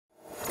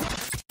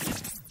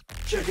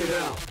Check it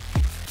out.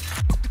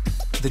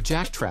 The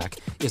JackTrack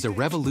is a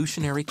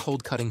revolutionary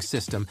cold cutting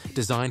system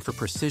designed for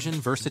precision,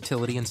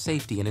 versatility, and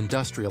safety in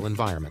industrial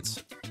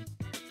environments.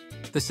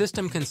 The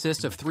system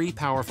consists of 3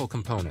 powerful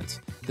components: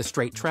 the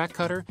straight track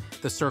cutter,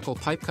 the circle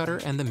pipe cutter,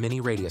 and the mini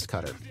radius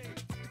cutter.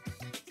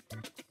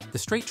 The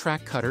straight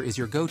track cutter is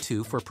your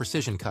go-to for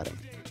precision cutting.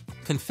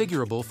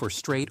 Configurable for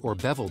straight or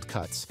beveled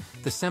cuts,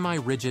 the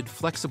semi-rigid,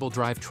 flexible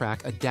drive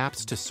track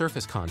adapts to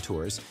surface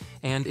contours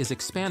and is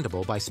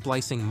expandable by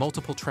splicing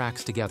multiple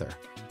tracks together.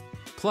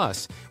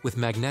 Plus, with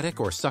magnetic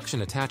or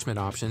suction attachment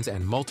options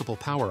and multiple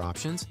power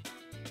options,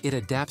 it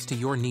adapts to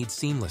your needs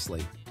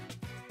seamlessly.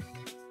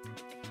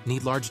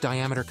 Need large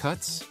diameter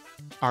cuts?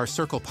 Our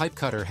circle pipe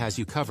cutter has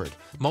you covered.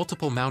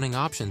 Multiple mounting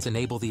options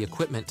enable the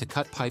equipment to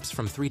cut pipes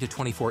from 3 to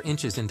 24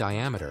 inches in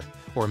diameter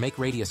or make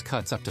radius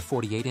cuts up to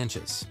 48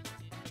 inches.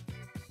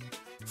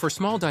 For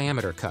small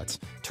diameter cuts,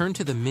 turn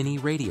to the mini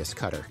radius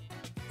cutter.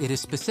 It is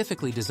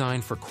specifically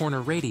designed for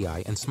corner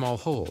radii and small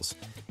holes.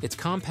 It's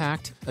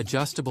compact,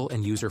 adjustable,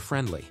 and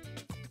user-friendly.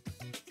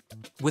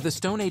 With a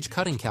StoneAge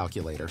cutting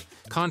calculator,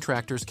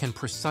 contractors can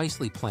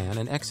precisely plan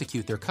and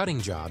execute their cutting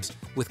jobs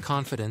with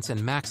confidence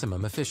and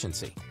maximum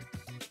efficiency.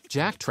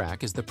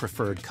 JackTrack is the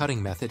preferred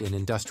cutting method in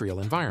industrial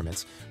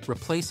environments,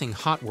 replacing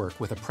hot work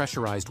with a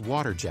pressurized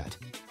water jet.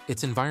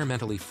 It's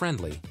environmentally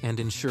friendly and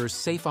ensures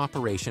safe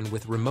operation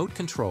with remote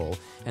control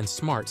and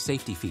smart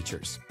safety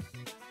features.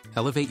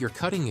 Elevate your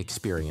cutting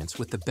experience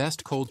with the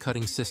best cold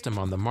cutting system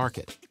on the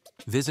market.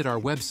 Visit our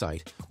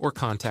website or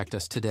contact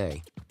us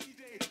today.